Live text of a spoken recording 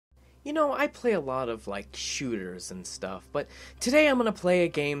You know, I play a lot of, like, shooters and stuff, but today I'm gonna play a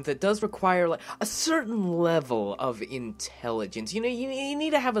game that does require, like, a certain level of intelligence. You know, you need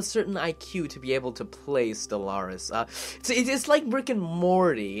to have a certain IQ to be able to play Stellaris. It's like Rick and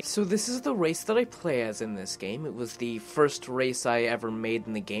Morty. So this is the race that I play as in this game. It was the first race I ever made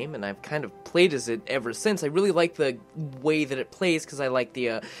in the game, and I've kind of played as it ever since. I really like the way that it plays, because I like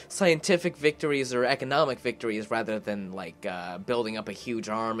the scientific victories or economic victories, rather than, like, building up a huge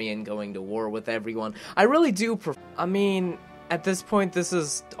army and going to war with everyone. I really do I mean, at this point, this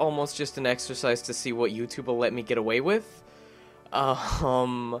is almost just an exercise to see what YouTube will let me get away with.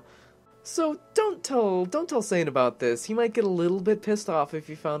 So don't tell Zane about this. He might get a little bit pissed off if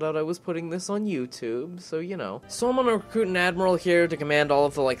he found out I was putting this on YouTube, so you know. So I'm gonna recruit an admiral here to command all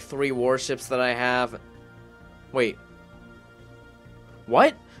of the, like, 3 warships that I have. Wait.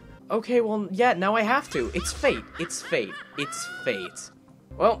 What? Okay, well, yeah, now I have to. It's fate. It's fate. It's fate.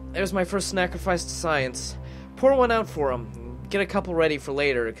 Well, there's my first sacrifice to science. Pour one out for them. Get a couple ready for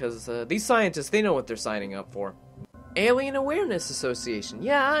later, because these scientists, they know what they're signing up for. Alien Awareness Association.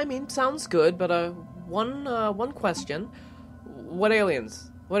 Yeah, I mean, sounds good, but one question. What aliens?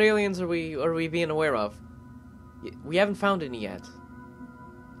 What aliens are we being aware of? We haven't found any yet.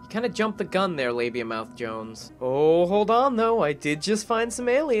 You kind of jumped the gun there, Labia Mouth Jones. Oh, hold on, though. I did just find some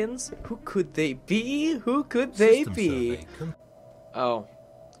aliens. Who could they be? Who could they be? Oh.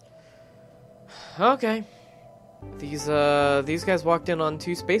 Okay. These guys walked in on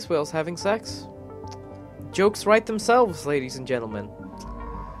 2 space whales having sex. Jokes write themselves, ladies and gentlemen.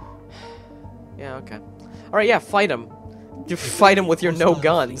 Yeah, okay. Alright, yeah, fight them. You fight them with your no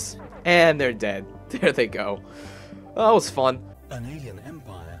guns. And they're dead. There they go. Oh, that was fun. An alien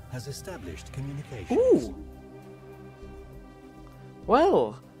empire has established communications. Ooh.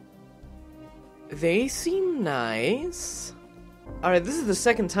 Well. They seem nice. Alright, this is the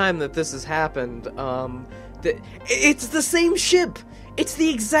second time that this has happened. It's the same ship! It's the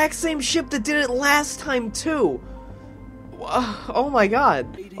exact same ship that did it last time, too! Oh my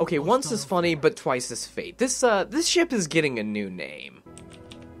god. Okay, once as funny, but twice as fate. This ship is getting a new name.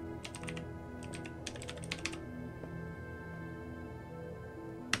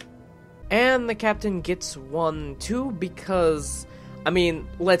 And the captain gets one, too, because... I mean,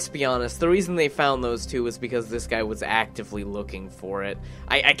 let's be honest, the reason they found those 2 was because this guy was actively looking for it.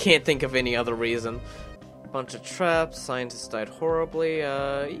 I can't think of any other reason. Bunch of traps, scientists died horribly,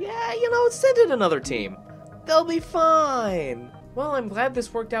 yeah, you know, send in another team. They'll be fine. Well, I'm glad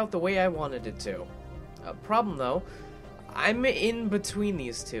this worked out the way I wanted it to. Problem, though, I'm in between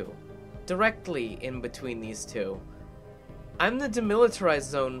these 2. Directly in between these 2. I'm the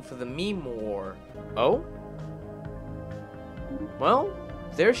demilitarized zone for the meme war. Oh? Well,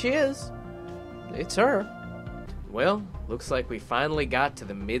 there she is. It's her. Well, looks like we finally got to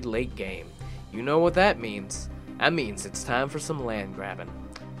the mid-late game. You know what that means. That means it's time for some land grabbing.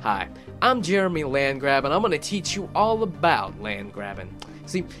 Hi, I'm Jeremy Landgrab, and I'm going to teach you all about land grabbing.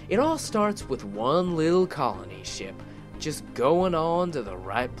 See, it all starts with one little colony ship, just going on to the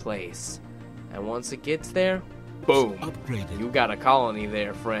right place. And once it gets there, boom, Upgraded. You got a colony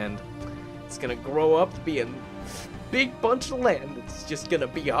there, friend. It's going to grow up to be a big bunch of land. It's just gonna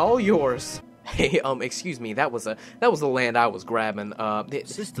be all yours. Hey, excuse me, that was the land I was grabbing.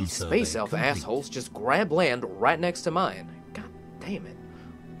 These space elf assholes just grab land right next to mine. God damn it.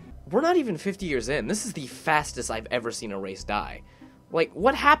 We're not even 50 years in. This is the fastest I've ever seen a race die. Like,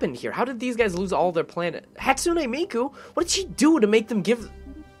 what happened here? How did these guys lose all their planet? Hatsune Miku? What did she do to make them give...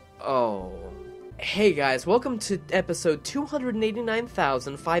 Oh... Hey guys, welcome to episode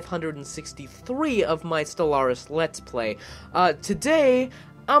 289,563 of my Stellaris Let's Play. Today,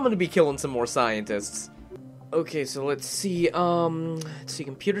 I'm gonna be killing some more scientists. Okay, so let's see,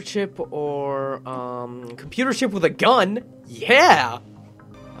 computer chip or, computer chip with a gun? Yeah!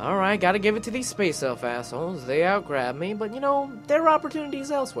 Alright, gotta give it to these space elf assholes. They outgrab me, but you know, there are opportunities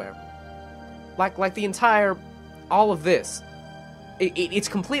elsewhere. Like the entire, all of this. It's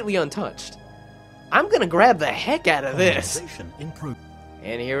completely untouched. I'm gonna grab the heck out of this.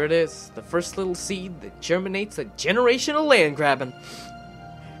 And here it is, the first little seed that germinates a generation of land grabbing.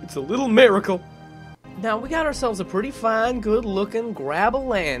 It's a little miracle. Now, we got ourselves a pretty fine, good-looking grab of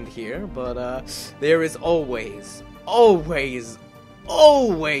land here, but there is always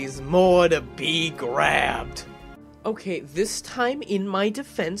more to be grabbed. Okay, this time, in my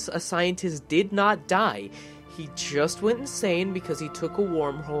defense, a scientist did not die. He just went insane because he took a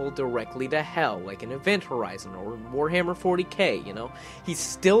wormhole directly to hell, like an Event Horizon or Warhammer 40k, you know? He's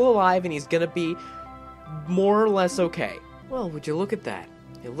still alive and he's gonna be more or less okay. Well, would you look at that?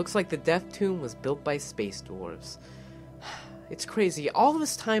 It looks like the Death Tomb was built by space dwarves. It's crazy. All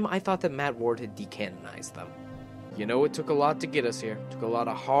this time, I thought that Matt Ward had decanonized them. You know, it took a lot to get us here. It took a lot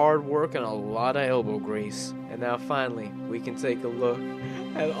of hard work and a lot of elbow grease. And now finally, we can take a look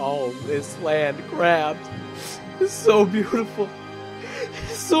at all this land grabbed. It's so beautiful.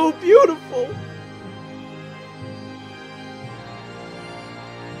 It's so beautiful.